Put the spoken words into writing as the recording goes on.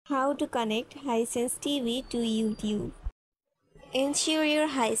How to connect HiSense TV to YouTube. Ensure your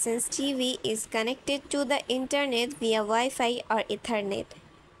HiSense TV is connected to the internet via Wi-Fi or Ethernet.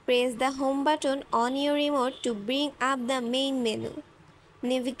 Press the home button on your remote to bring up the main menu.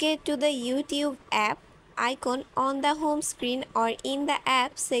 Navigate to the YouTube app icon on the home screen or in the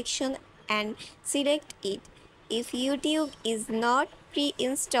app section and select it. If YouTube is not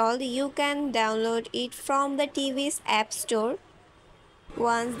pre-installed, you can download it from the TV's App Store.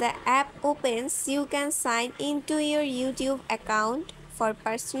 Once the app opens, you can sign into your YouTube account for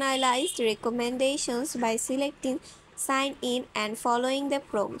personalized recommendations by selecting Sign In and following the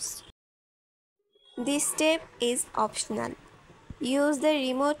prompts. This step is optional. Use the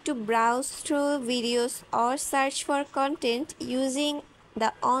remote to browse through videos or search for content using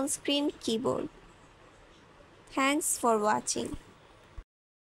the on-screen keyboard. Thanks for watching.